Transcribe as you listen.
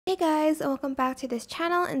Hey guys, welcome back to this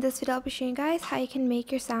channel. In this video I'll be showing you guys how you can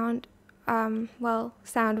make your sound muffled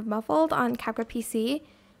on CapCut PC.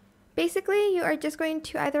 Basically, you are just going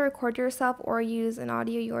to either record yourself or use an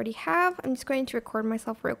audio you already have. I'm just going to record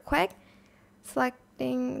myself real quick,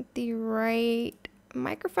 selecting the right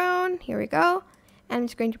microphone. Here we go. I'm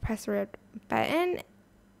just going to press the red button,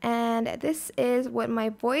 and this is what my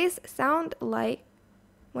voice sounds like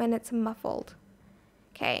when it's muffled.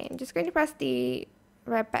 Okay, I'm just going to press the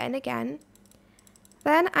red button again.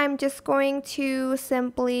 Then I'm just going to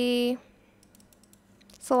simply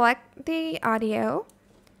select the audio.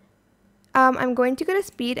 I'm going to go to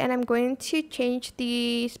speed, and I'm going to change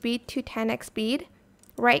the speed to 10x speed.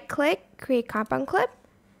 Right click, create compound clip,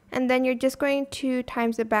 and then you're just going to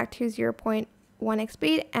times it back to 0.1x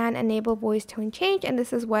speed and enable voice tone change, and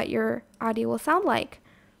this is what your audio will sound like.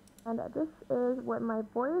 And this is what my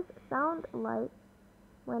voice sounds like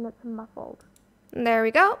when it's muffled. And there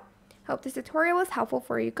we go. Hope this tutorial was helpful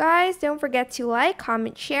for you guys. Don't forget to like,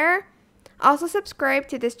 comment, share. Also subscribe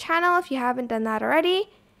to this channel if you haven't done that already.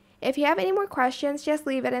 If you have any more questions, just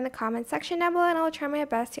leave it in the comment section down below and I'll try my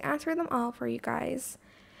best to answer them all for you guys.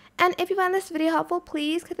 And if you found this video helpful,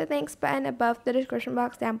 please click the thanks button above the description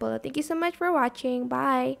box down below. Thank you so much for watching.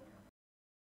 Bye.